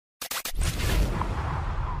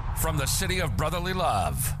From the city of brotherly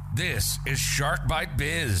love, this is Shark Bite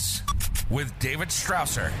Biz with David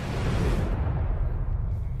Strausser.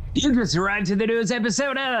 You just arrived to the newest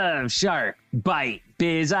episode of Shark Bite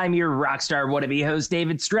Biz. I'm your rockstar wannabe host,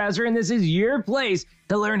 David Strausser, and this is your place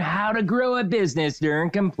to learn how to grow a business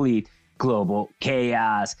during complete global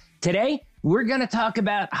chaos. Today, we're going to talk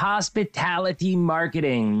about hospitality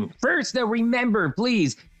marketing. First, though, remember,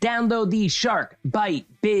 please download the Shark Bite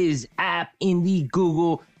Biz app in the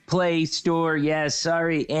Google Play Store. Yes,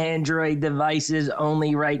 sorry, Android devices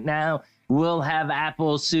only right now. We'll have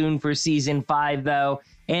Apple soon for season 5, though.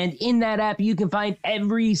 And in that app, you can find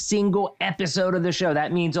every single episode of the show.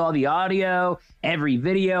 That means all the audio, every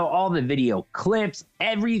video, all the video clips,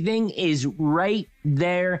 everything is right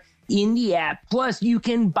there in the app. Plus, you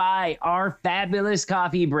can buy our fabulous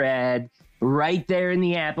coffee bread right there in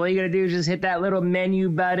the app. All you gotta do is just hit that little menu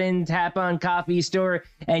button, tap on coffee store,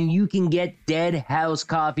 and you can get Dead House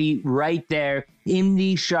Coffee right there in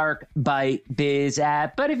the Shark Bite Biz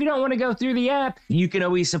app. But if you don't want to go through the app, you can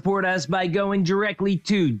always support us by going directly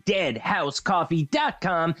to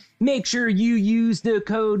deadhousecoffee.com. Make sure you use the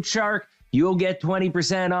code SHARK. You'll get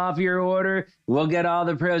 20% off your order. We'll get all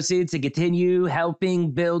the proceeds to continue helping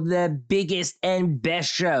build the biggest and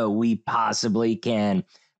best show we possibly can.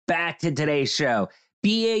 Back to today's show.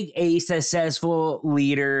 Being a successful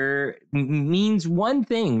leader means one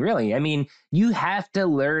thing, really. I mean, you have to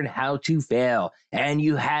learn how to fail, and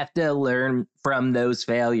you have to learn from those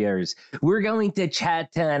failures. We're going to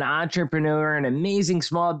chat to an entrepreneur, an amazing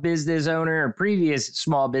small business owner, a previous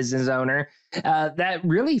small business owner that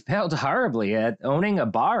really failed horribly at owning a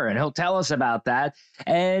bar, and he'll tell us about that,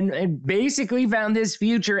 and basically found his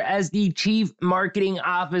future as the chief marketing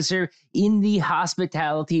officer in the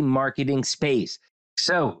hospitality marketing space.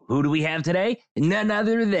 So, who do we have today? None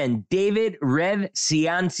other than David Rev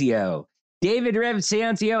Ciancio. David Rev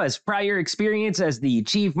Ciancio has prior experience as the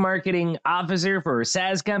chief marketing officer for a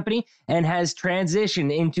SaaS company and has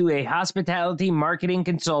transitioned into a hospitality marketing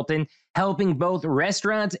consultant, helping both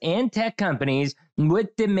restaurants and tech companies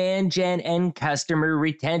with demand gen and customer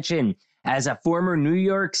retention. As a former New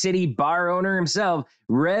York City bar owner himself,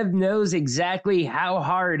 Rev knows exactly how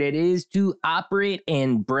hard it is to operate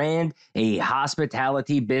and brand a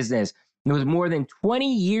hospitality business. With more than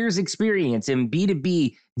 20 years experience in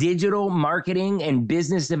B2B digital marketing and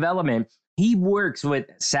business development, he works with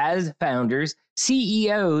SaaS founders,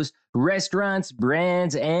 CEOs, restaurants,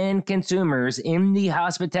 brands, and consumers in the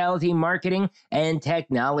hospitality marketing and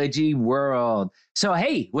technology world. So,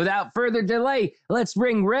 hey, without further delay, let's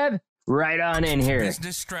bring Rev right on in here.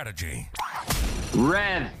 Business strategy.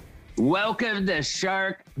 Rev, welcome to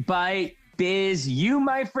Shark Bite Biz. You,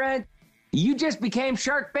 my friend, you just became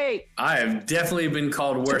Shark Bait. I have definitely been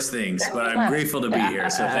called worse things, but I'm grateful to be here,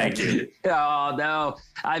 so thank you. Oh, no,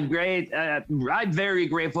 I'm great. I'm very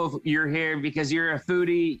grateful you're here because you're a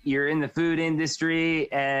foodie, you're in the food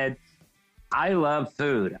industry, and I love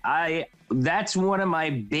food. That's one of my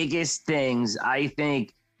biggest things I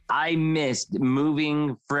think I missed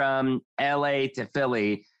moving from LA to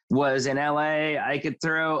Philly. Was in LA, I could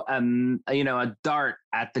throw a dart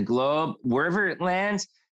at the globe wherever it lands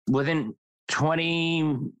within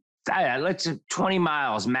 20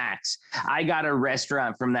 miles max. I got a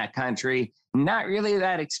restaurant from that country. Not really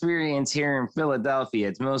that experience here in Philadelphia.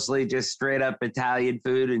 It's mostly just straight up Italian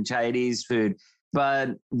food and Chinese food.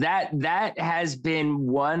 But that has been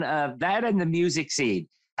one of that, and the music scene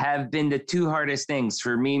have been the two hardest things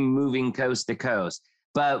for me moving coast to coast.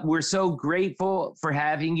 But we're so grateful for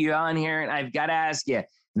having you on here. And I've got to ask you,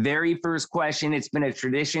 very first question, it's been a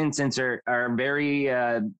tradition since our very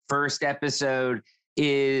first episode,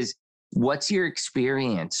 is what's your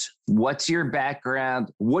experience? What's your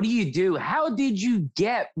background? What do you do? How did you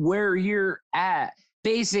get where you're at?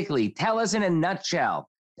 Basically, tell us in a nutshell,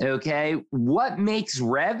 okay? What makes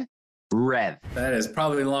Rev? That is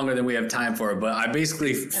probably longer than we have time for, but I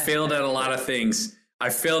basically failed at a lot of things.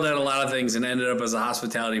 And ended up as a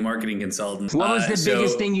hospitality marketing consultant. What was the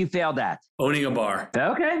biggest thing you failed at? Owning a bar.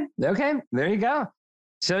 Okay. There you go.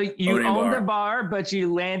 So you owned a bar, but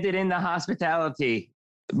you landed in the hospitality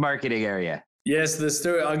marketing area. Yes, the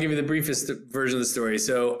story. I'll give you the briefest version of the story.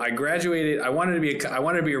 So I graduated. I wanted to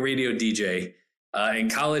be a radio DJ. In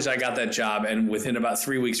college, I got that job, and within about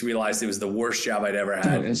 3 weeks, realized it was the worst job I'd ever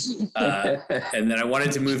had. And then I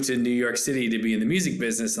wanted to move to New York City to be in the music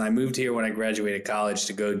business, and I moved here when I graduated college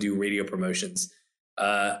to go do radio promotions.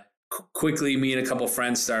 Quickly, me and a couple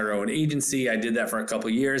friends started our own agency. I did that for a couple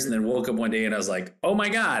of years, and then woke up one day and I was like, "Oh my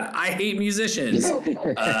God, I hate musicians!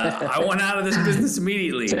 I want out of this business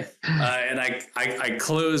immediately." And I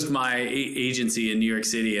closed my agency in New York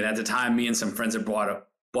City. And at the time, me and some friends had bought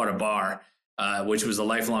bought a bar, which was a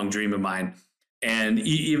lifelong dream of mine. And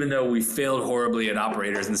even though we failed horribly at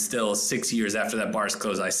operators, and still 6 years after that bar's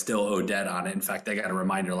closed, I still owe debt on it. In fact, I got a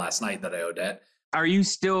reminder last night that I owe debt. Are you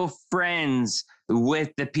still friends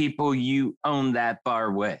with the people you own that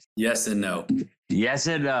bar with? Yes and no. Yes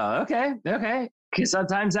and no. Okay. Because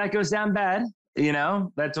sometimes that goes down bad.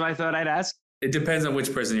 That's why I thought I'd ask. It depends on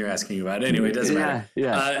which person you're asking about. Anyway, it doesn't matter.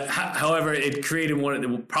 Yeah. However, it created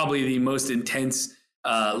probably the most intense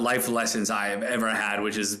life lessons I have ever had,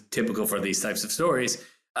 which is typical for these types of stories.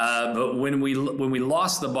 But when we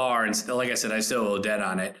lost the bar, and like I said, I still owe debt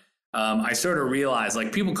on it. I sort of realized,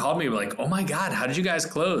 like, people called me like, "Oh my God, how did you guys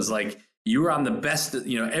close? Like, you were on the best,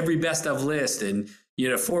 every best of list, and you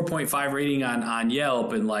had a 4.5 rating on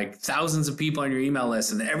Yelp, and like thousands of people on your email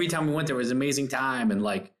list, and every time we went there was an amazing time." And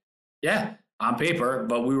like, yeah, on paper,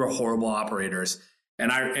 but we were horrible operators.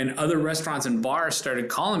 And other restaurants and bars started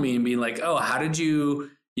calling me and being like, "Oh, how did you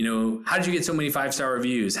get so many 5-star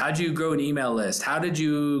reviews? How did you grow an email list? How did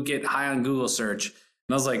you get high on Google search?" And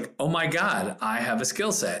I was like, "Oh my God, I have a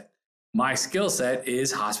skill set. My skill set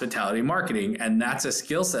is hospitality marketing." And that's a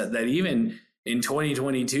skill set that even in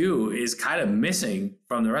 2022 is kind of missing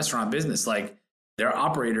from the restaurant business. Like, they're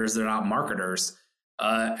operators, they're not marketers.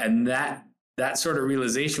 And that sort of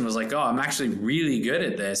realization was like, oh, I'm actually really good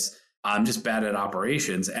at this. I'm just bad at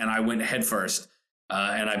operations. And I went headfirst.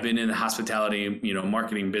 And I've been in the hospitality,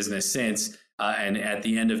 marketing business since. And at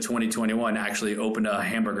the end of 2021, actually opened a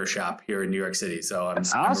hamburger shop here in New York City. So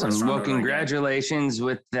that's awesome. Well, congratulations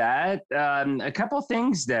with that. A couple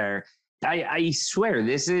things there. I swear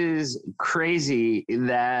this is crazy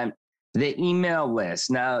that the email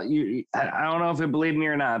list. Now, I don't know if you believe me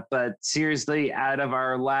or not, but seriously, out of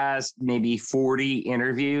our last maybe 40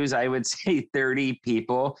 interviews, I would say 30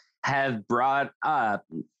 people have brought up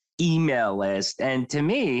email list. And to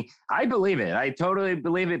me, I believe it. I totally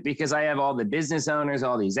believe it, because I have all the business owners,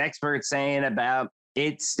 all these experts saying about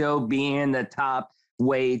it still being the top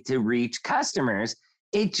way to reach customers.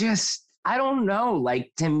 It just, I don't know.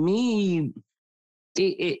 Like, to me,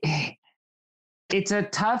 it's a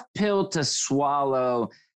tough pill to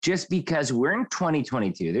swallow, just because we're in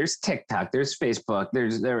 2022. There's TikTok, there's Facebook,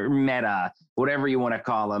 there's Meta, whatever you want to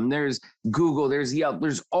call them. There's Google, there's Yelp,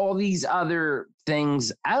 there's all these other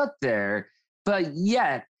things out there. But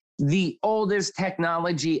yet, the oldest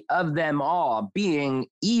technology of them all, being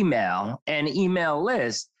email and email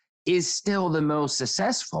list, is still the most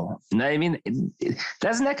successful. I mean,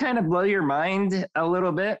 doesn't that kind of blow your mind a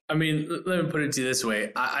little bit? I mean, let me put it to you this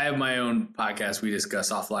way. I have my own podcast we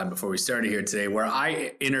discussed offline before we started here today, where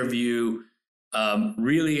I interview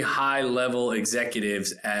really high-level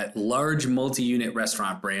executives at large multi-unit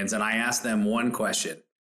restaurant brands, and I ask them one question: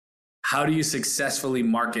 how do you successfully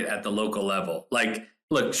market at the local level? Like,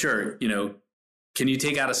 look, sure, can you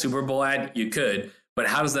take out a Super Bowl ad? You could, but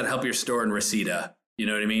how does that help your store in Reseda? You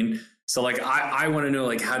know what I mean? So like, I want to know,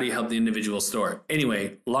 like, how do you help the individual store?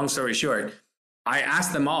 Anyway, long story short, I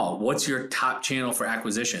asked them all, what's your top channel for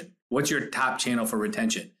acquisition? What's your top channel for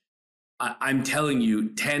retention? I'm telling you,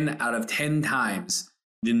 10 out of 10 times,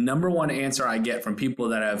 the number one answer I get from people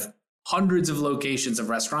that have hundreds of locations of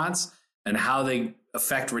restaurants and how they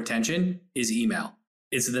affect retention is email.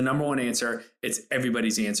 It's the number one answer. It's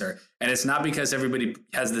everybody's answer. And it's not because everybody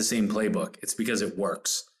has the same playbook. It's because it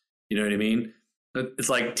works. You know what I mean? It's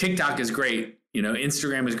like TikTok is great.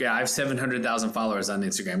 Instagram is great. I have 700,000 followers on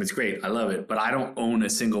Instagram. It's great. I love it. But I don't own a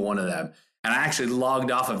single one of them. And I actually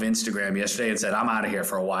logged off of Instagram yesterday and said, I'm out of here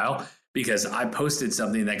for a while, because I posted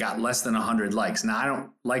something that got less than 100 likes.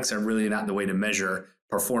 Now, likes are really not the way to measure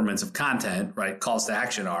performance of content, right? Calls to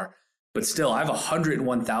action are. But still, I have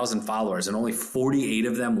 101,000 followers and only 48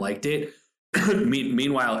 of them liked it.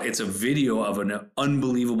 Meanwhile, it's a video of an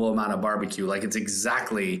unbelievable amount of barbecue. Like, it's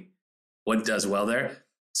exactly what does well there.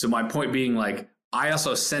 So my point being, like, I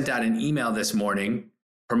also sent out an email this morning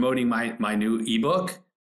promoting my new ebook,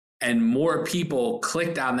 and more people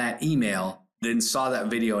clicked on that email than saw that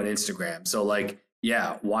video on Instagram. So like,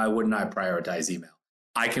 yeah, why wouldn't I prioritize email?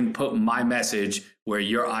 I can put my message where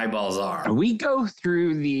your eyeballs are. We go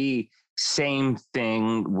through the same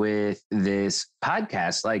thing with this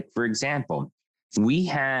podcast. Like, for example, we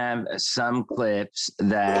have some clips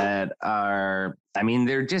that are,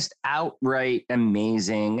 they're just outright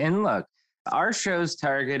amazing. And look, our show's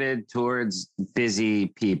targeted towards busy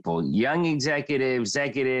people, young executives,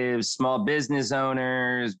 small business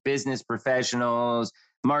owners, business professionals,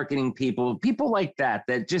 marketing people like that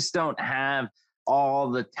just don't have all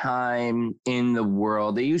the time in the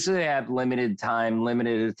world. They usually have limited time,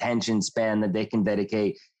 limited attention span that they can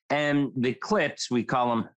dedicate. And the clips, we call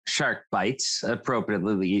them shark bites,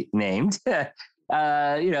 appropriately named,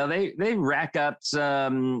 they rack up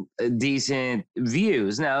some decent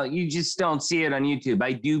views. Now, you just don't see it on YouTube.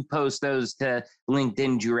 I do post those to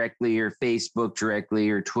LinkedIn directly or Facebook directly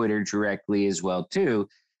or Twitter directly as well, too.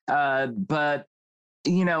 But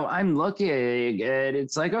I'm looking at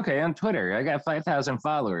it's like, okay, on Twitter, I got 5,000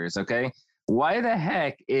 followers. Okay. Why the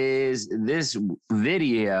heck is this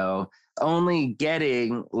video only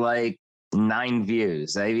getting like 9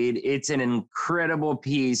 views? I mean, it's an incredible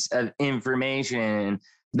piece of information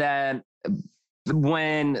and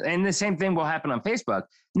the same thing will happen on Facebook.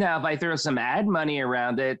 Now, if I throw some ad money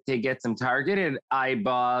around it to get some targeted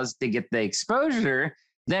eyeballs to get the exposure,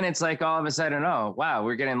 then it's like all of a sudden, oh, wow,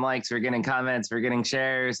 we're getting likes, we're getting comments, we're getting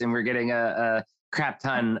shares, and we're getting a crap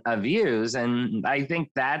ton of views. And I think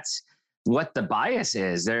that's what the bias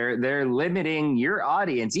is. They're limiting your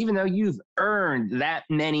audience, even though you've earned that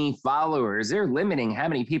many followers. They're limiting how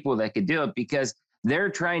many people that could do it because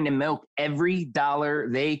they're trying to milk every dollar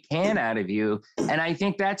they can out of you. And I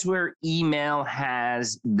think that's where email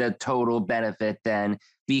has the total benefit then,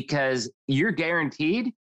 because you're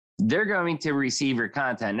guaranteed they're going to receive your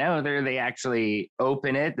content. Now, whether they actually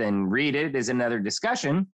open it and read it is another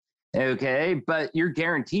discussion. Okay. But you're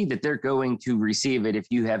guaranteed that they're going to receive it if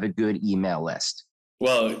you have a good email list.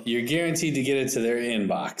 Well, you're guaranteed to get it to their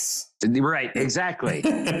inbox. Right. Exactly.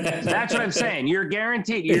 That's what I'm saying. You're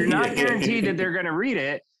guaranteed. You're not guaranteed that they're going to read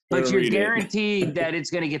it, but you're guaranteed that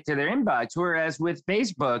it's going to get to their inbox. Whereas with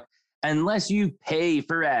Facebook, unless you pay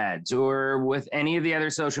for ads or with any of the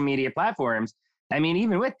other social media platforms, I mean,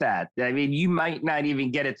 even with that, I mean, you might not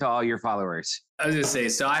even get it to all your followers. I was going to say,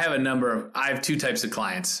 so I have 2 types of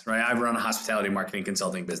clients, right? I run a hospitality marketing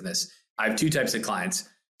consulting business. I have 2 types of clients.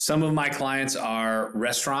 Some of my clients are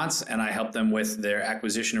restaurants and I help them with their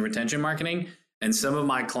acquisition and retention marketing. And some of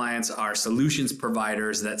my clients are solutions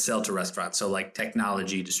providers that sell to restaurants. So like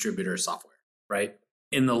technology, distributor, software, right?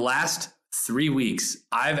 In the last 3 weeks,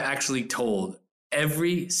 I've actually told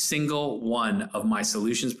every single one of my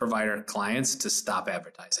solutions provider clients to stop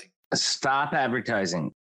advertising. Stop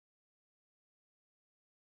advertising.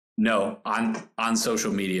 No, on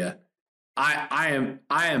social media. I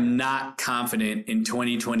am not confident in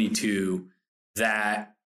 2022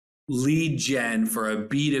 that lead gen for a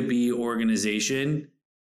B2B organization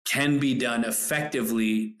can be done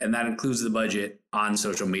effectively, and that includes the budget on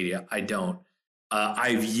social media. I don't.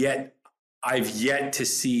 I've yet to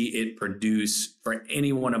see it produce for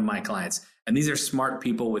any one of my clients. And these are smart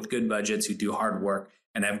people with good budgets who do hard work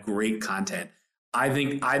and have great content. I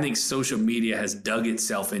think social media has dug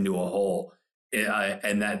itself into a hole,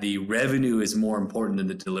 and that the revenue is more important than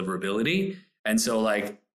the deliverability. And so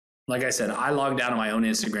like I said, I logged out on my own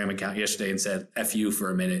Instagram account yesterday and said, F you for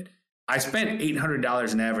a minute. I spent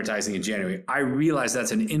 $800 in advertising in January. I realize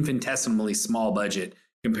that's an infinitesimally small budget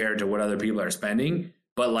compared to what other people are spending,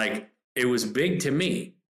 but like it was big to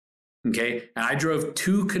me. Okay. And I drove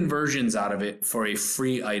 2 conversions out of it for a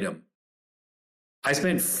free item. I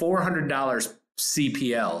spent $400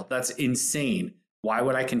 CPL. That's insane. Why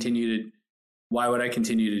would I continue to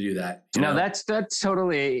do that? No, that's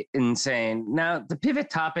totally insane. Now, to pivot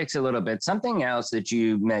topics a little bit, something else that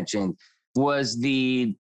you mentioned was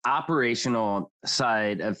the operational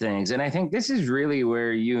side of things. And I think this is really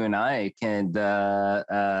where you and I can,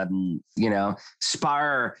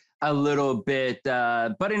 spar a little bit,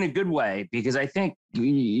 but in a good way, because I think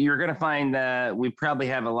you're going to find that we probably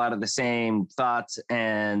have a lot of the same thoughts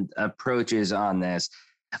and approaches on this.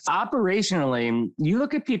 Operationally, you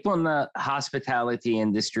look at people in the hospitality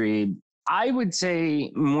industry, I would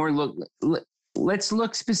say let's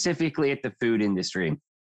look specifically at the food industry.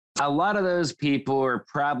 A lot of those people are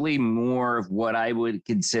probably more of what I would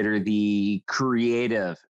consider the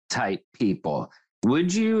creative type people.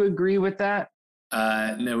 Would you agree with that?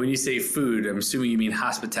 No, when you say food, I'm assuming you mean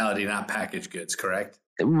hospitality, not packaged goods, correct?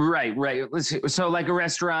 Right. So like a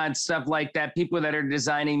restaurant, stuff like that, people that are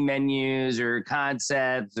designing menus or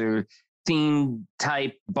concepts or theme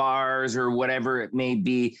type bars or whatever it may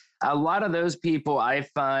be. A lot of those people, I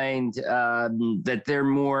find that they're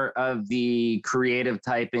more of the creative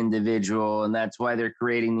type individual. And that's why they're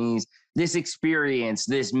creating this experience,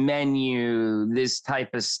 this menu, this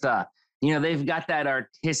type of stuff. They've got that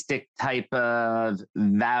artistic type of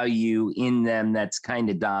value in them that's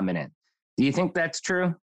kind of dominant. Do you think that's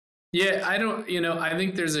true? Yeah, I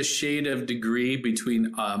think there's a shade of degree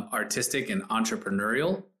between artistic and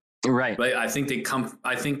entrepreneurial. Right. But I think they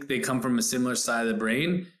come from a similar side of the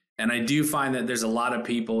brain. And I do find that there's a lot of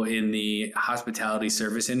people in the hospitality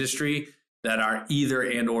service industry that are either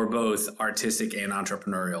and or both artistic and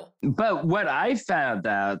entrepreneurial. But what I found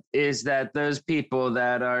out is that those people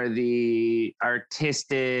that are the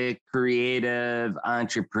artistic, creative,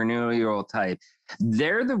 entrepreneurial type,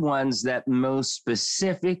 they're the ones that most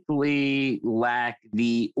specifically lack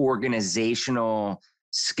the organizational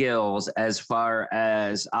skills as far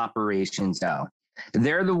as operations go.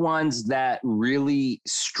 They're the ones that really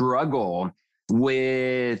struggle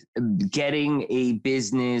with getting a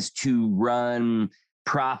business to run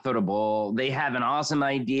profitable. They have an awesome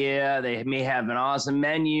idea. They may have an awesome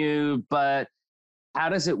menu, but how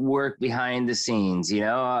does it work behind the scenes? You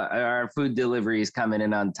know, are food deliveries coming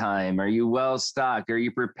in on time? Are you well stocked? Are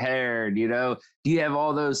you prepared? You know, do you have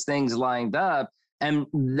all those things lined up? And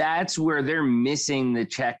that's where they're missing the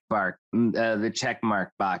check mark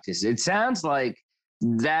boxes. It sounds like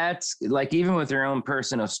that's like, even with their own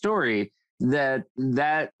personal story,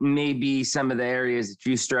 that may be some of the areas that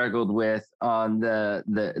you struggled with on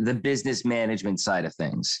the business management side of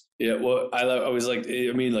things. Yeah, well, I was like,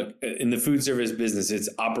 I mean, look, in the food service business, it's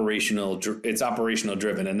operational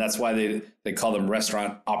driven, and that's why they call them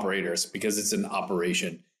restaurant operators, because it's an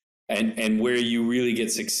operation. And where you really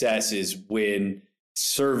get success is when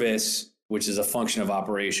service, which is a function of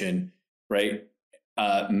operation, right,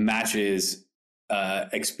 matches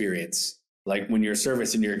experience. Like when your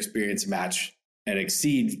service and your experience match and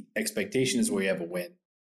exceed expectations, where you have a win,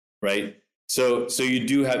 right? So you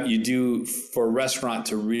do for a restaurant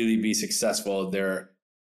to really be successful, their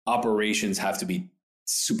operations have to be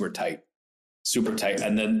super tight,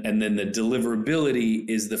 and then the deliverability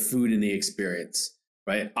is the food and the experience,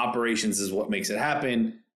 right? Operations is what makes it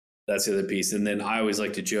happen. That's the other piece. And then I always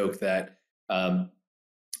like to joke that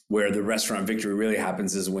where the restaurant victory really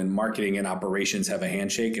happens is when marketing and operations have a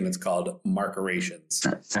handshake, and it's called markerations.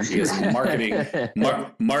 Because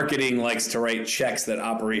marketing likes to write checks that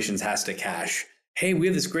operations has to cash. Hey, we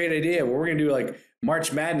have this great idea where we're going to do like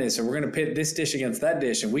March Madness, and we're going to pit this dish against that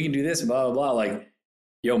dish, and we can do this, blah, blah, blah. Like,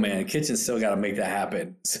 yo, man, kitchen's still got to make that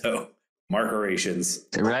happen. So markerations.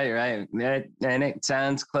 Right. And it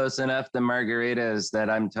sounds close enough to margaritas that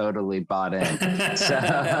I'm totally bought in.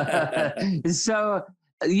 So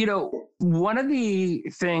you know, one of the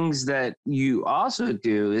things that you also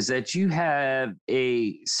do is that you have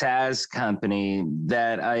a SaaS company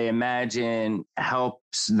that I imagine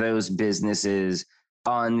helps those businesses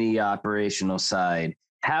on the operational side.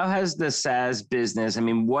 How has the SaaS business, I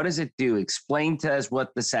mean, what does it do? Explain to us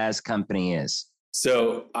what the SaaS company is.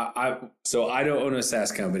 So I don't own a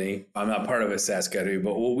SaaS company. I'm not part of a SaaS company,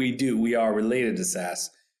 but what we do, we are related to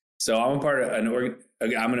SaaS. So I'm a part of an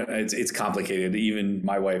it's complicated. Even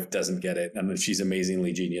my wife doesn't get it. I mean, she's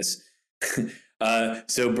amazingly genius.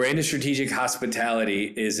 So Branded Strategic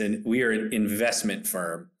Hospitality we are an investment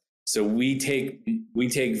firm. So we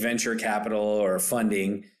take venture capital or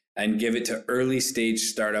funding and give it to early stage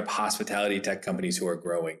startup hospitality tech companies who are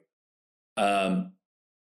growing. And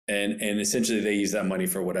essentially they use that money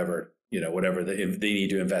for whatever they need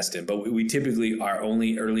to invest in. But we typically are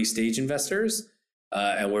only early stage investors.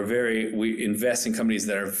 And we invest in companies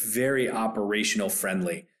that are very operational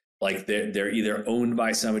friendly. Like they're either owned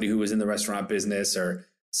by somebody who was in the restaurant business or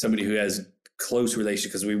somebody who has close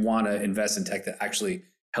relationship, because we want to invest in tech that actually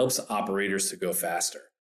helps operators to go faster.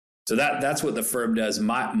 So that's what the firm does.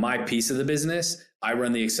 My piece of the business, I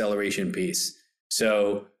run the acceleration piece.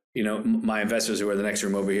 So, you know, my investors who are the next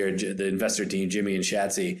room over here, the investor team, Jimmy and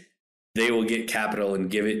Shatsy, they will get capital and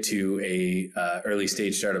give it to a early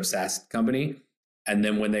stage startup SaaS company. And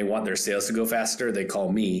then when they want their sales to go faster, they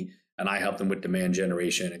call me and I help them with demand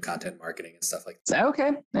generation and content marketing and stuff like that.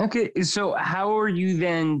 Okay. So how are you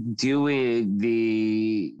then doing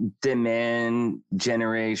the demand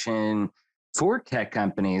generation for tech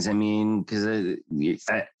companies? I mean, because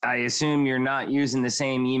I assume you're not using the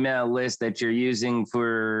same email list that you're using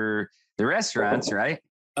for the restaurants, right?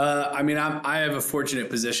 I mean, I have a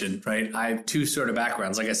fortunate position, right? I have two sort of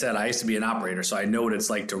backgrounds. Like I said, I used to be an operator, so I know what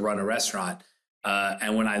it's like to run a restaurant.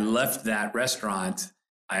 And when I left that restaurant,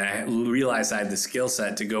 I realized I had the skill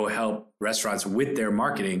set to go help restaurants with their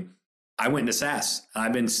marketing. I went into SaaS.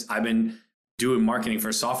 I've been doing marketing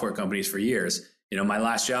for software companies for years. You know, my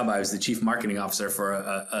last job, I was the chief marketing officer for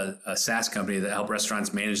a SaaS company that helped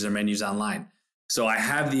restaurants manage their menus online. So I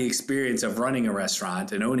have the experience of running a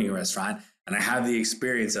restaurant and owning a restaurant, and I have the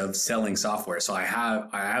experience of selling software. So I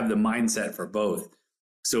have the mindset for both.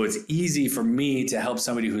 So it's easy for me to help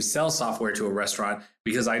somebody who sells software to a restaurant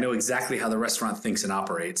because I know exactly how the restaurant thinks and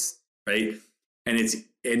operates, right? And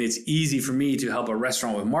it's easy for me to help a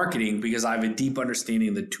restaurant with marketing because I have a deep understanding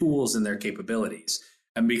of the tools and their capabilities.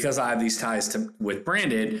 And because I have these ties with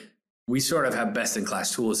Branded, we sort of have best in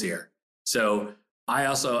class tools here. So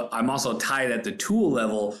I'm also tied at the tool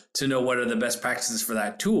level to know what are the best practices for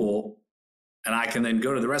that tool. And I can then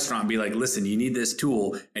go to the restaurant and be like, listen, you need this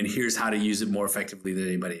tool and here's how to use it more effectively than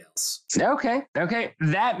anybody else. Okay.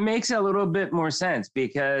 That makes a little bit more sense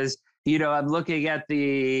because, I'm looking at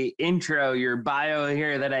the intro, your bio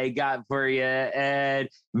here that I got for you. And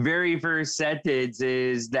very first sentence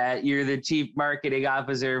is that you're the chief marketing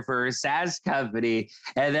officer for a SaaS company.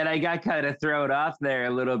 And then I got kind of thrown off there a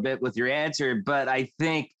little bit with your answer, but I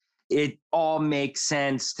think it all makes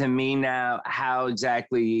sense to me now how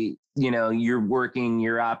exactly, you're working,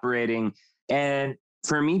 you're operating. And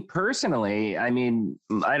for me personally, I mean,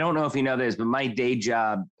 I don't know if you know this, but my day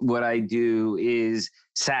job, what I do is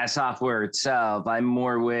SaaS software itself. I'm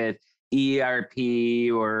more with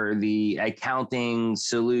ERP or the accounting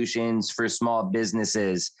solutions for small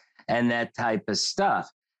businesses and that type of stuff.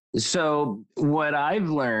 So what I've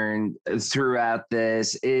learned throughout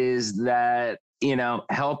this is that,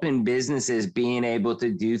 helping businesses being able to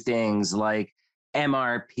do things like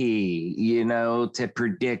MRP, to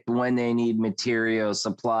predict when they need material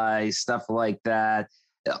supplies, stuff like that,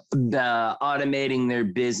 automating their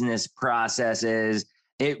business processes.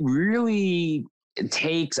 It really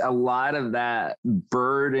takes a lot of that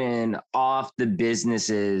burden off the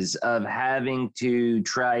businesses of having to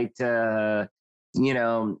try to,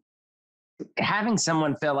 having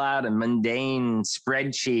someone fill out a mundane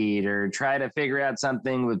spreadsheet or try to figure out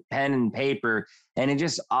something with pen and paper. And it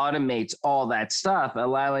just automates all that stuff,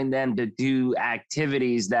 allowing them to do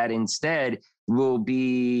activities that instead will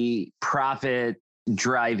be profit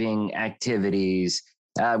driving activities,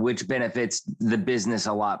 which benefits the business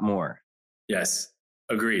a lot more. Yes.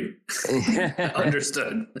 Agreed.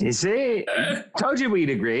 Understood. You see, told you we'd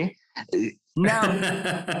agree. Now,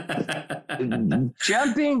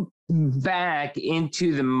 jumping back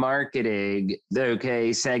into the marketing,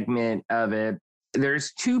 segment of it,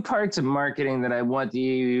 there's two parts of marketing that I want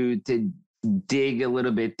you to dig a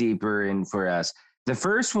little bit deeper in for us. The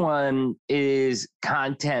first one is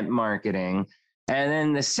content marketing. And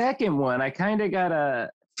then the second one, I kind of got a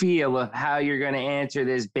feel of how you're going to answer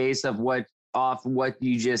this based off what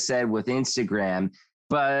you just said with Instagram,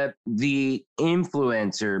 but the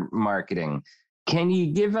influencer marketing. Can you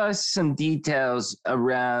give us some details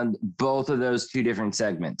around both of those two different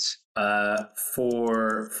segments?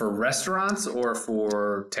 For restaurants or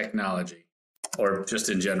for technology, or just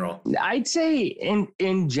in general? I'd say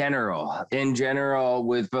in general,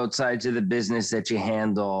 with both sides of the business that you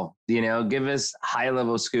handle, give us high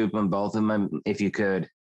level scoop on both of them if you could.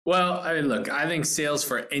 Well, I mean, look, I think sales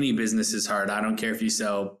for any business is hard. I don't care if you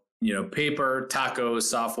sell, paper, tacos,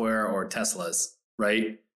 software, or Teslas,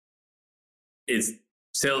 right? It's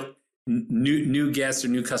still new guests or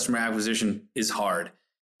new customer acquisition is hard.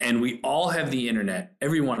 And we all have the internet,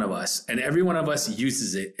 every one of us, and every one of us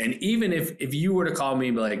uses it. And even if you were to call me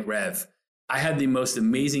and be like, Rev, I had the most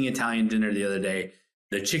amazing Italian dinner the other day.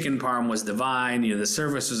 The chicken parm was divine. The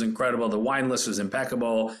service was incredible. The wine list was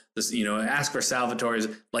impeccable. This, ask for Salvatore's.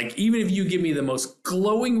 Like, even if you give me the most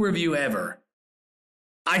glowing review ever,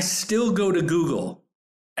 I still go to Google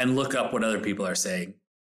and look up what other people are saying.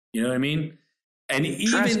 You know what I mean? And even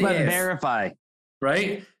trust but verify,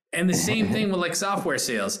 right? And the same thing with like software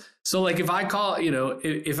sales. So like if I call,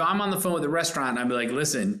 if I'm on the phone with a restaurant and I'd be like,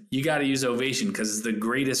 listen, you got to use Ovation because it's the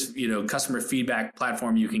greatest, customer feedback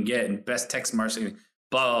platform you can get and best text marketing,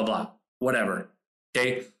 blah, blah, blah, whatever.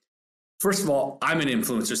 Okay. First of all, I'm an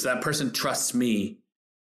influencer, so that person trusts me,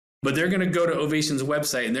 but they're going to go to Ovation's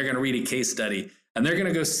website and they're going to read a case study and they're going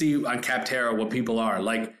to go see on Capterra what people are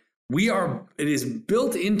like. It is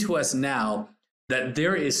built into us now that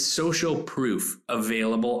there is social proof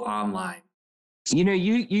available online.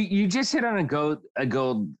 You just hit on a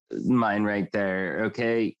gold mine right there.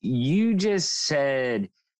 Okay. You just said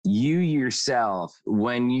you yourself,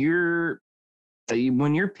 when you're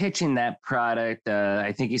pitching that product,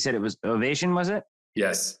 I think you said it was Ovation, was it?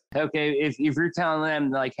 Yes. Okay. If you're telling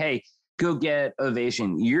them like, hey, go get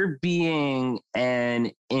Ovation, you're being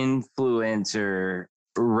an influencer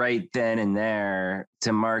right then and there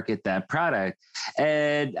to market that product.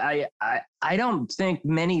 And I don't think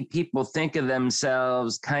many people think of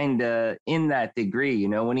themselves kind of in that degree.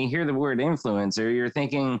 When you hear the word influencer, you're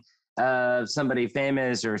thinking of somebody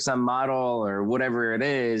famous or some model or whatever it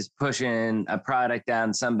is pushing a product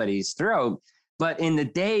down somebody's throat. But in the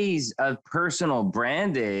days of personal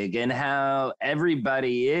branding and how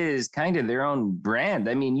everybody is kind of their own brand,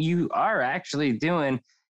 I mean, you are actually doing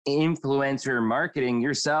influencer marketing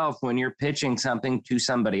yourself when you're pitching something to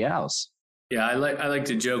somebody else. Yeah, I like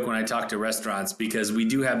to joke when I talk to restaurants because we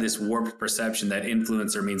do have this warped perception that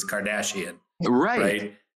influencer means Kardashian.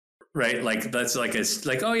 Right. right? Like that's like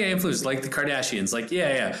oh yeah, influencers like the Kardashians, like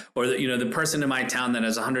yeah, or the person in my town that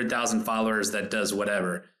has 100,000 followers that does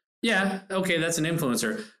whatever. Yeah, okay, that's an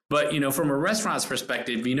influencer. But from a restaurant's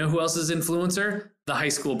perspective, you know who else is influencer? The high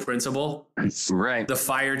school principal, right? The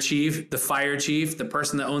fire chief, the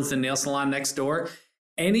person that owns the nail salon next door.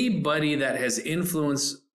 Anybody that has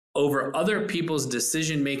influence over other people's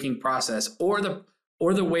decision-making process or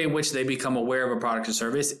the way in which they become aware of a product or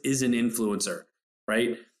service is an influencer,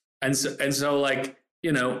 right? And so like,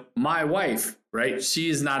 my wife, right? She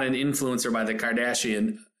is not an influencer by the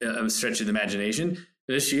Kardashian stretch of the imagination.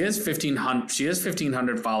 She has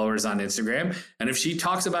 1,500 followers on Instagram. And if she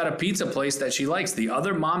talks about a pizza place that she likes, the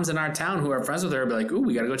other moms in our town who are friends with her will be like, ooh,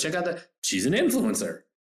 we got to go check out that. She's an influencer,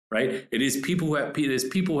 right? It is people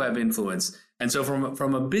who have influence. And so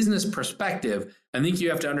from a business perspective, I think you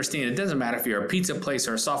have to understand, it doesn't matter if you're a pizza place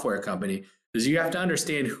or a software company, is you have to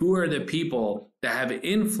understand who are the people that have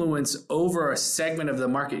influence over a segment of the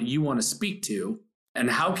market you want to speak to, and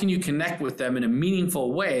how can you connect with them in a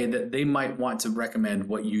meaningful way that they might want to recommend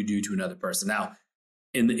what you do to another person. Now,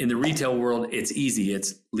 in the retail world, it's easy.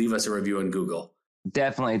 It's leave us a review on Google.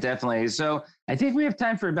 Definitely. So I think we have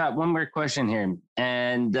time for about one more question here.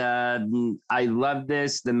 And I love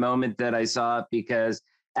this the moment that I saw it, because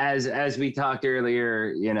as we talked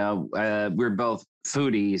earlier, we're both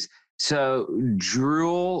foodies. So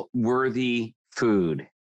drool-worthy food.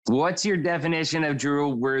 What's your definition of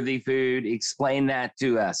drool-worthy food? Explain that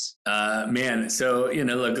to us. Man, so,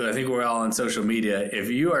 look, I think we're all on social media. If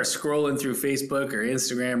you are scrolling through Facebook or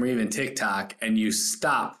Instagram or even TikTok and you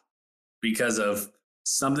stop because of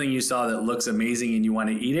something you saw that looks amazing and you want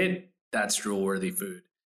to eat it, that's drool-worthy food.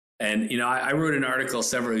 And, I wrote an article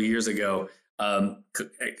several years ago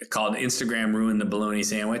called Instagram Ruined the Bologna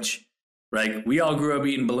Sandwich. Right? We all grew up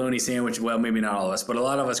eating bologna sandwich. Well, maybe not all of us, but a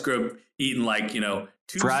lot of us grew up eating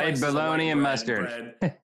two fried bologna and mustard.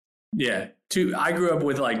 Yeah. I grew up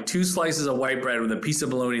with 2 slices of white bread with a piece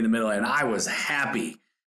of bologna in the middle, and I was happy.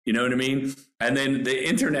 You know what I mean? And then the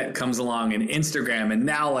internet comes along and Instagram, and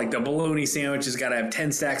now the bologna sandwich has got to have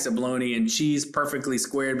 10 stacks of bologna and cheese perfectly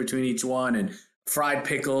squared between each one, and fried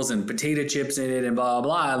pickles and potato chips in it, and blah,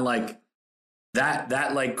 blah, blah. And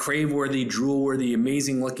that crave-worthy, drool-worthy,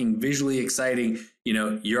 amazing-looking, visually exciting,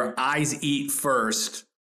 your eyes eat first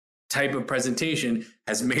type of presentation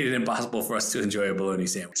has made it impossible for us to enjoy a bologna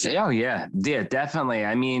sandwich. Oh, yeah, definitely.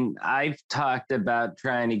 I mean, I've talked about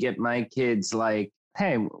trying to get my kids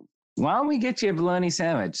hey, why don't we get you a bologna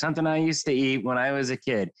sandwich? Something I used to eat when I was a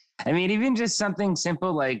kid. I mean, even just something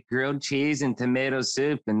simple like grilled cheese and tomato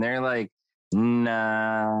soup, and they're like,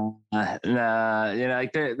 nah,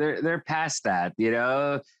 they're past that.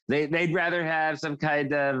 They'd rather have some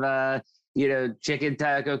kind of chicken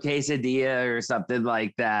taco quesadilla or something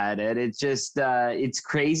like that. And it's just it's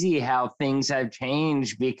crazy how things have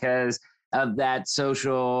changed because of that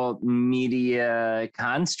social media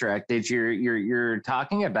construct that you're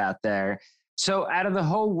talking about there. So out of the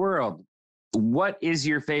whole world, what is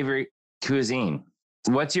your favorite cuisine?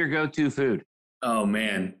 What's your go-to food? Oh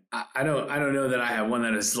man, I don't know that I have one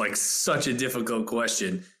that is such a difficult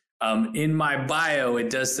question. In my bio, it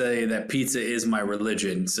does say that pizza is my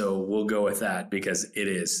religion, so we'll go with that because it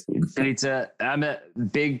is. Pizza. I'm a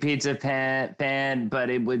big pizza fan, but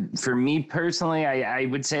it would, for me personally, I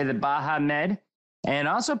would say the Baja Med, and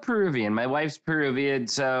also Peruvian. My wife's Peruvian,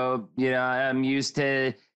 so I'm used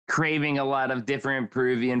to craving a lot of different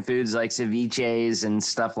Peruvian foods like ceviches and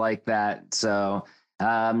stuff like that. So.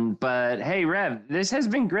 But hey, Rev, this has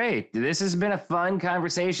been great. This has been a fun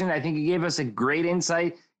conversation. I think you gave us a great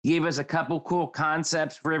insight. You gave us a couple cool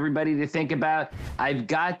concepts for everybody to think about. I've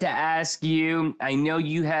got to ask you, I know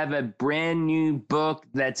you have a brand new book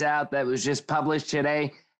that's out that was just published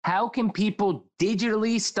today. How can people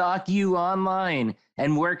digitally stalk you online,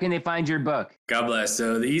 and where can they find your book? God bless.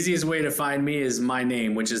 So the easiest way to find me is my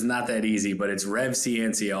name, which is not that easy, but it's Rev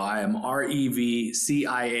Ciancio. I am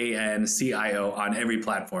REVCIANCIO on every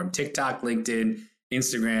platform: TikTok, LinkedIn,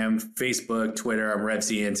 Instagram, Facebook, Twitter. I'm Rev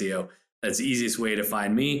Ciancio. That's the easiest way to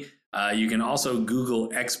find me. You can also Google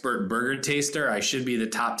expert burger taster. I should be the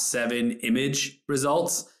top 7 image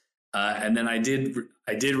results. And then I did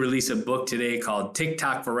release a book today called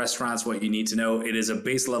TikTok for Restaurants: What You Need to Know. It is a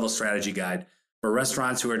base level strategy guide for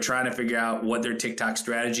restaurants who are trying to figure out what their TikTok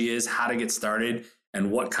strategy is, how to get started,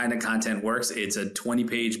 and what kind of content works. It's a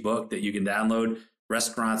 20-page book that you can download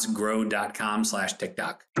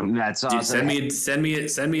restaurantsgrow.com/TikTok. That's awesome. Dude, send me a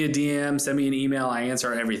DM, send me an email. I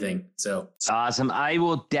answer everything. So awesome. I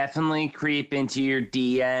will definitely creep into your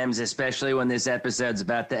DMs, especially when this episode's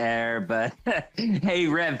about to air. But hey,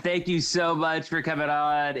 Rev, thank you so much for coming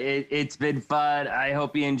on. It's been fun. I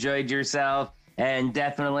hope you enjoyed yourself. And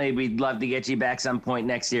definitely, we'd love to get you back some point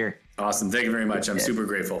next year. Awesome. Thank you very much. I'm super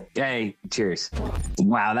grateful. Hey, cheers.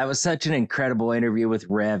 Wow, that was such an incredible interview with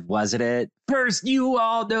Rev, wasn't it? First, you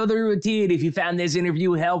all know the routine. If you found this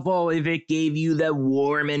interview helpful, if it gave you the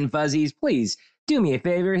warm and fuzzies, please do me a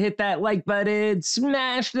favor, hit that like button,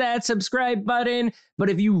 smash that subscribe button. But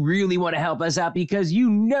if you really want to help us out, because you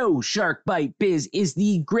know Shark Bite Biz is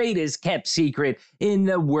the greatest kept secret in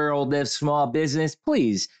the world of small business,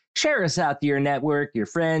 please share us out to your network, your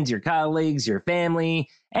friends, your colleagues, your family,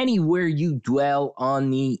 anywhere you dwell on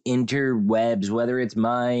the interwebs, whether it's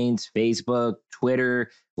Minds, Facebook,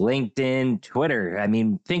 Twitter, LinkedIn, Twitter. I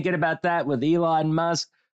mean, thinking about that with Elon Musk,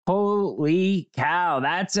 holy cow,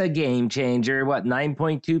 that's a game changer. What,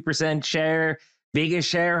 9.2% share, biggest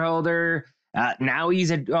shareholder. Now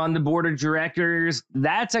he's on the board of directors.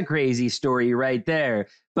 That's a crazy story right there.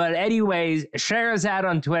 But anyways, share us out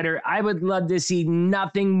on Twitter. I would love to see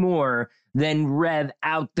nothing more than Rev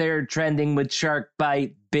out there trending with Shark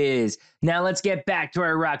Bite Biz. Now let's get back to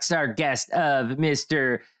our rock star guest of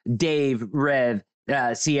Mr. Dave Rev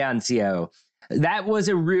Ciancio. That was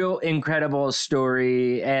a real incredible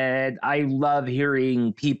story, and I love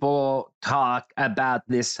hearing people talk about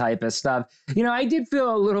this type of stuff. You know, I did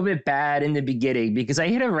feel a little bit bad in the beginning because I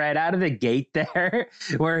hit him right out of the gate there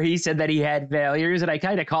where he said that he had failures, and I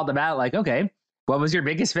kind of called him out like, okay, what was your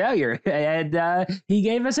biggest failure? And he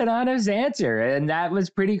gave us an honest answer, and that was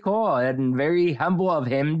pretty cool and very humble of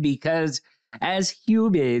him because as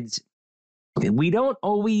humans, we don't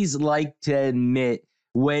always like to admit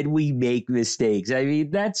when we make mistakes. I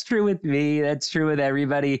mean, that's true with me. That's true with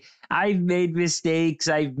everybody. I've made mistakes.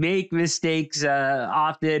 I make mistakes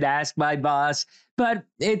often, ask my boss, but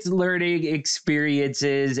it's learning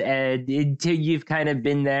experiences. And until you've kind of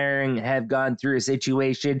been there and have gone through a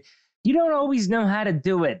situation, you don't always know how to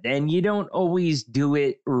do it, and you don't always do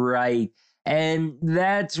it right. And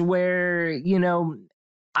that's where, you know,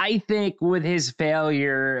 I think with his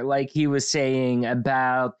failure, like he was saying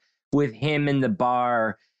about with him in the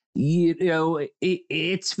bar, you know,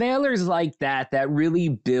 it's failures like that that really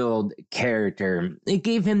build character. It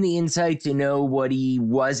gave him the insight to know what he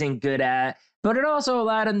wasn't good at, but it also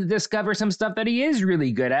allowed him to discover some stuff that he is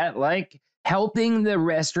really good at, like helping the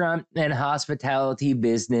restaurant and hospitality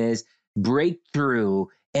business break through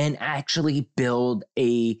and actually build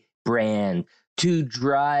a brand to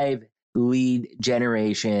drive lead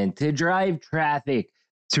generation, to drive traffic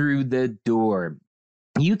through the door.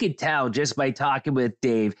 You could tell just by talking with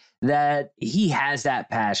Dave that he has that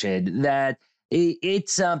passion, that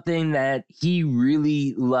it's something that he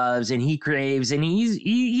really loves and he craves. And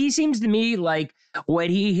he seems to me like what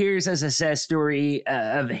he hears as a success story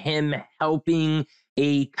of him helping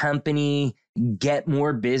a company get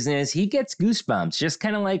more business, he gets goosebumps, just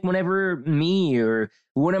kind of like whenever me or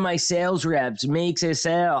one of my sales reps makes a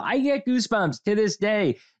sale, I get goosebumps to this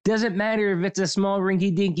day. Doesn't matter if it's a small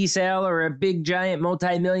rinky-dinky sale or a big giant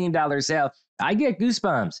multi-million-dollar sale, I get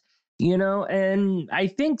goosebumps, you know. And I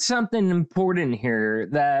think something important here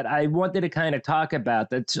that I wanted to kind of talk about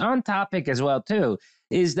that's on topic as well too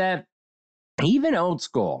is that even old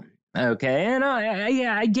school, okay, and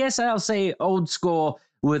I guess I'll say old school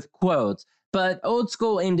with quotes, but old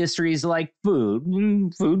school industries like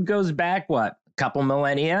food goes back, what, a couple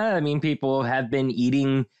millennia? I mean, people have been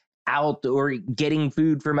eating out or getting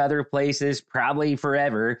food from other places probably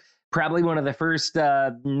forever. Probably one of the first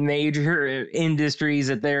major industries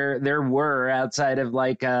that there were outside of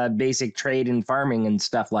like basic trade and farming and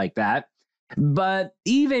stuff like that. But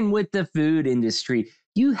even with the food industry,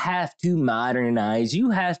 you have to modernize.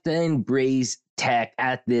 You have to embrace tech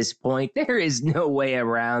at this point. There is no way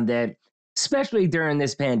around it, especially during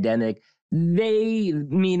this pandemic. They,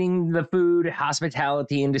 meaning the food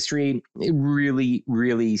hospitality industry, really,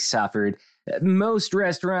 really suffered. Most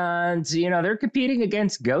restaurants, you know, they're competing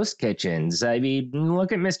against ghost kitchens. I mean,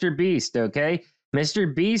 look at Mr. Beast, okay?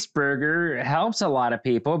 Mr. Beast Burger helps a lot of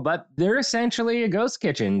people, but they're essentially a ghost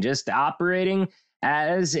kitchen, just operating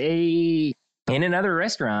as in another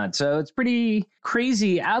restaurant. So it's pretty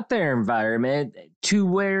crazy out there environment to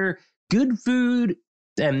where good food,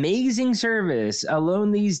 amazing service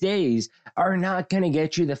alone these days are not going to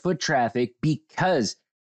get you the foot traffic because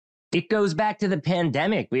it goes back to the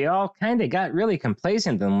pandemic. We all kind of got really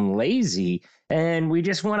complacent and lazy, and we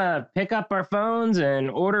just want to pick up our phones and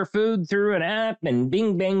order food through an app and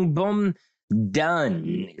bing, bang, boom,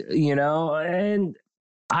 done, and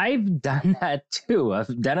I've done that too.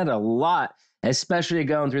 I've done it a lot, especially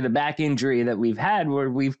going through the back injury that we've had where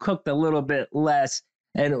we've cooked a little bit less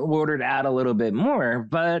and ordered out a little bit more.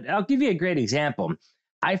 But I'll give you a great example.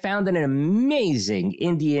 I found an amazing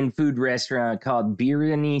Indian food restaurant called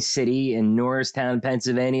Biryani City in Norristown,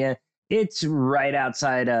 Pennsylvania. It's right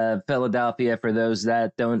outside of Philadelphia for those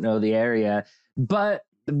that don't know the area. But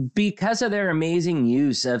because of their amazing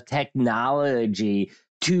use of technology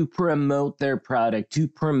to promote their product, to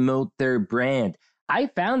promote their brand, I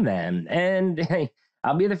found them. And hey,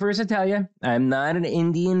 I'll be the first to tell you, I'm not an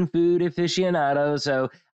Indian food aficionado,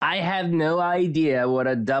 so I have no idea what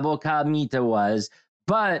a double ka meatha was.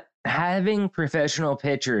 But having professional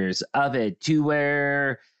pictures of it to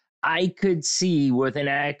where I could see with an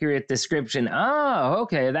accurate description, oh,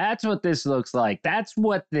 okay, that's what this looks like. That's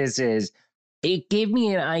what this is. It gave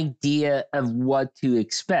me an idea of what to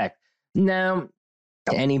expect. Now,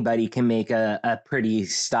 anybody can make a pretty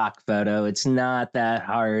stock photo. It's not that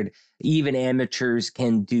hard. Even amateurs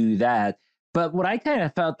can do that. But what I kind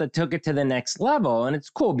of felt that took it to the next level, and it's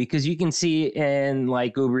cool because you can see in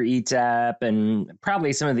like Uber Eats app and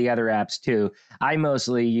probably some of the other apps too. I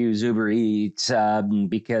mostly use Uber Eats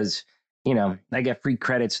because, I get free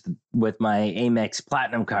credits with my Amex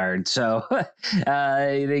Platinum card. So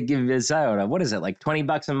they give us, I don't know, what is it, like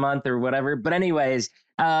 $20 a month or whatever. But anyways,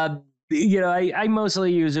 I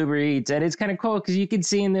mostly use Uber Eats, and it's kind of cool because you can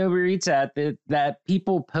see in the Uber Eats app that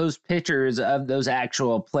people post pictures of those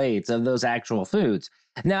actual plates, of those actual foods.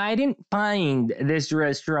 Now, I didn't find this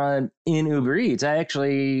restaurant in Uber Eats. I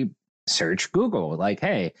actually searched Google, like,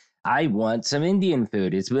 hey, I want some Indian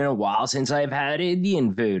food. It's been a while since I've had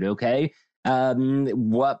Indian food, okay?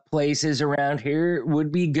 What places around here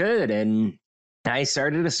would be good? And I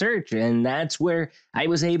started a search, and that's where I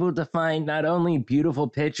was able to find not only beautiful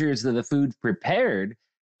pictures of the food prepared,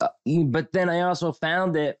 but then I also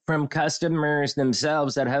found it from customers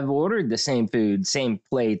themselves that have ordered the same food, same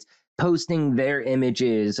plates, posting their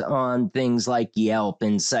images on things like Yelp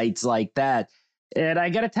and sites like that. And I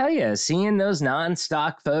got to tell you, seeing those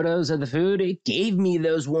non-stock photos of the food, it gave me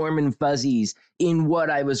those warm and fuzzies in what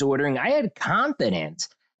I was ordering. I had confidence.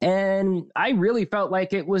 And I really felt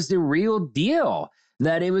like it was the real deal,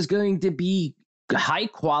 that it was going to be high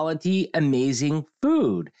quality, amazing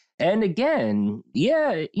food. And again,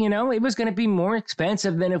 yeah, it was going to be more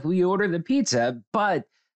expensive than if we order the pizza, but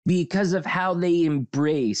because of how they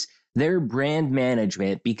embrace their brand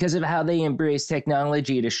management, because of how they embrace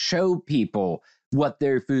technology to show people what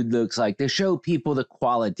their food looks like, to show people the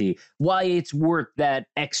quality, why it's worth that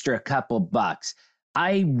extra couple bucks.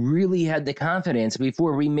 I really had the confidence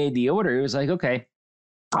before we made the order. It was like, okay,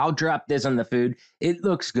 I'll drop this on the food. It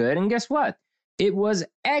looks good. And guess what? It was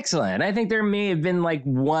excellent. I think there may have been like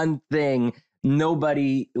one thing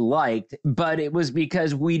nobody liked, but it was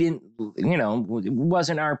because we didn't, it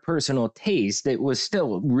wasn't our personal taste. It was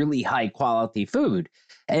still really high quality food.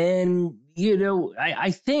 And,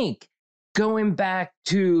 I think going back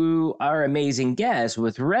to our amazing guest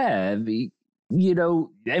with Rev,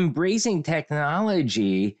 embracing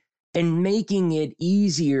technology and making it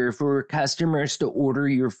easier for customers to order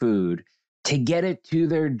your food, to get it to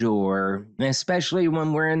their door, especially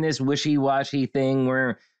when we're in this wishy-washy thing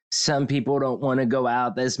where some people don't want to go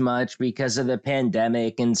out as much because of the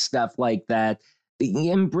pandemic and stuff like that.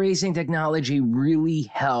 Embracing technology really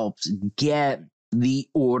helps get the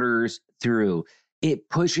orders through. It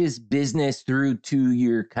pushes business through to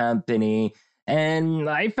your company. And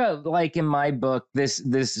I felt like in my book,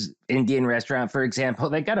 this Indian restaurant, for example,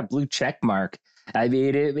 they got a blue check mark. I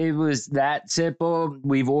mean, it was that simple.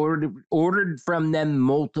 We've ordered from them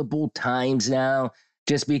multiple times now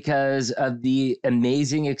just because of the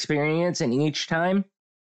amazing experience. And each time,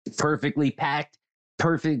 perfectly packed,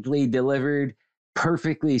 perfectly delivered,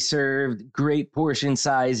 perfectly served, great portion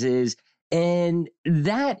sizes. And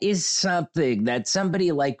that is something that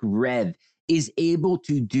somebody like Rev is able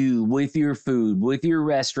to do with your food, with your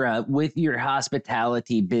restaurant, with your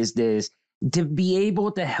hospitality business, to be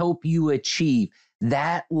able to help you achieve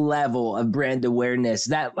that level of brand awareness,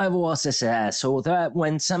 that level of success, so that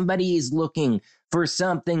when somebody is looking for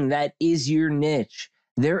something that is your niche,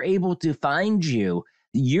 they're able to find you.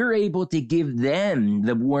 You're able to give them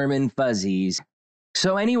the warm and fuzzies.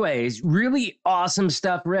 So anyways, really awesome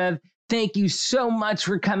stuff, Rev. Thank you so much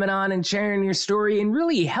for coming on and sharing your story and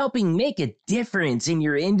really helping make a difference in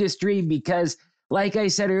your industry because, like I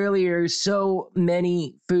said earlier, so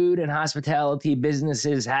many food and hospitality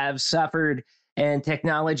businesses have suffered and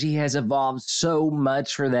technology has evolved so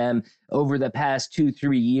much for them over the past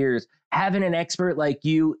 2-3 years. having an expert like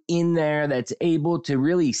you in there that's able to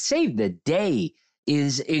really save the day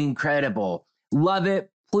is incredible. Love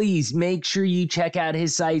it. Please make sure you check out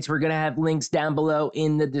his sites. We're going to have links down below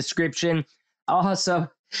in the description. Also,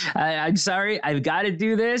 I'm sorry, I've got to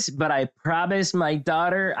do this, but I promised my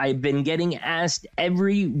daughter, I've been getting asked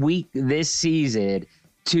every week this season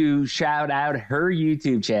to shout out her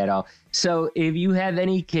YouTube channel. So if you have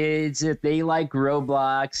any kids, if they like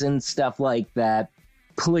Roblox and stuff like that,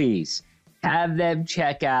 please have them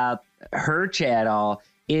check out her channel.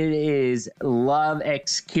 It is Love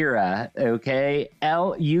X Kira, okay?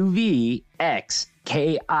 LUVXKIRA.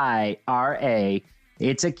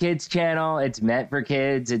 It's a kids channel. It's meant for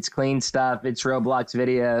kids. It's clean stuff. It's Roblox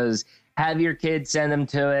videos. Have your kids send them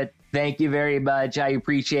to it. Thank you very much. I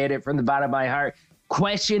appreciate it from the bottom of my heart.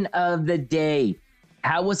 Question of the day.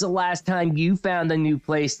 How was the last time you found a new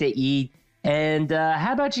place to eat? And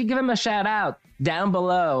how about you give them a shout out down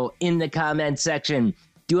below in the comment section?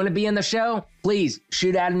 Do you want to be on the show? Please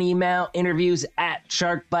shoot out an email,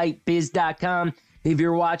 interviews@sharkbitebiz.com. If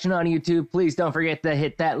you're watching on YouTube, please don't forget to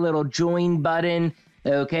hit that little join button.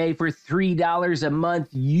 Okay, for $3 a month,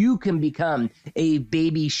 you can become a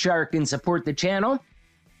baby shark and support the channel.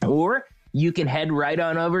 Or you can head right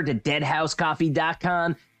on over to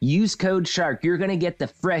deadhousecoffee.com. Use code SHARK. You're going to get the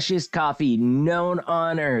freshest coffee known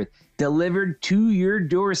on earth delivered to your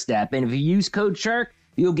doorstep. And if you use code SHARK,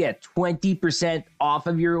 you'll get 20% off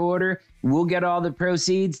of your order. We'll get all the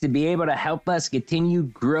proceeds to be able to help us continue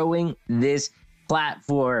growing this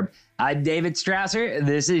platform. I'm David Strasser.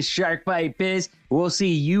 This is Shark Bite Biz. We'll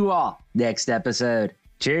see you all next episode.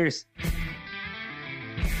 Cheers.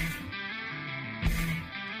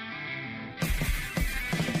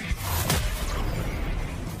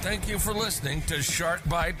 Thank you for listening to Shark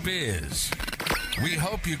Bite Biz. We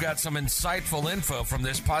hope you got some insightful info from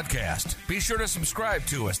this podcast. Be sure to subscribe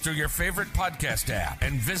to us through your favorite podcast app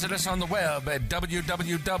and visit us on the web at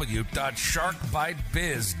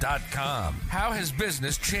www.sharkbitebiz.com. How has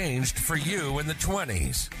business changed for you in the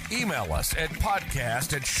 20s? Email us at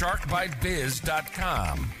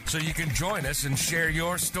podcast@sharkbitebiz.com so you can join us and share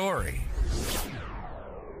your story.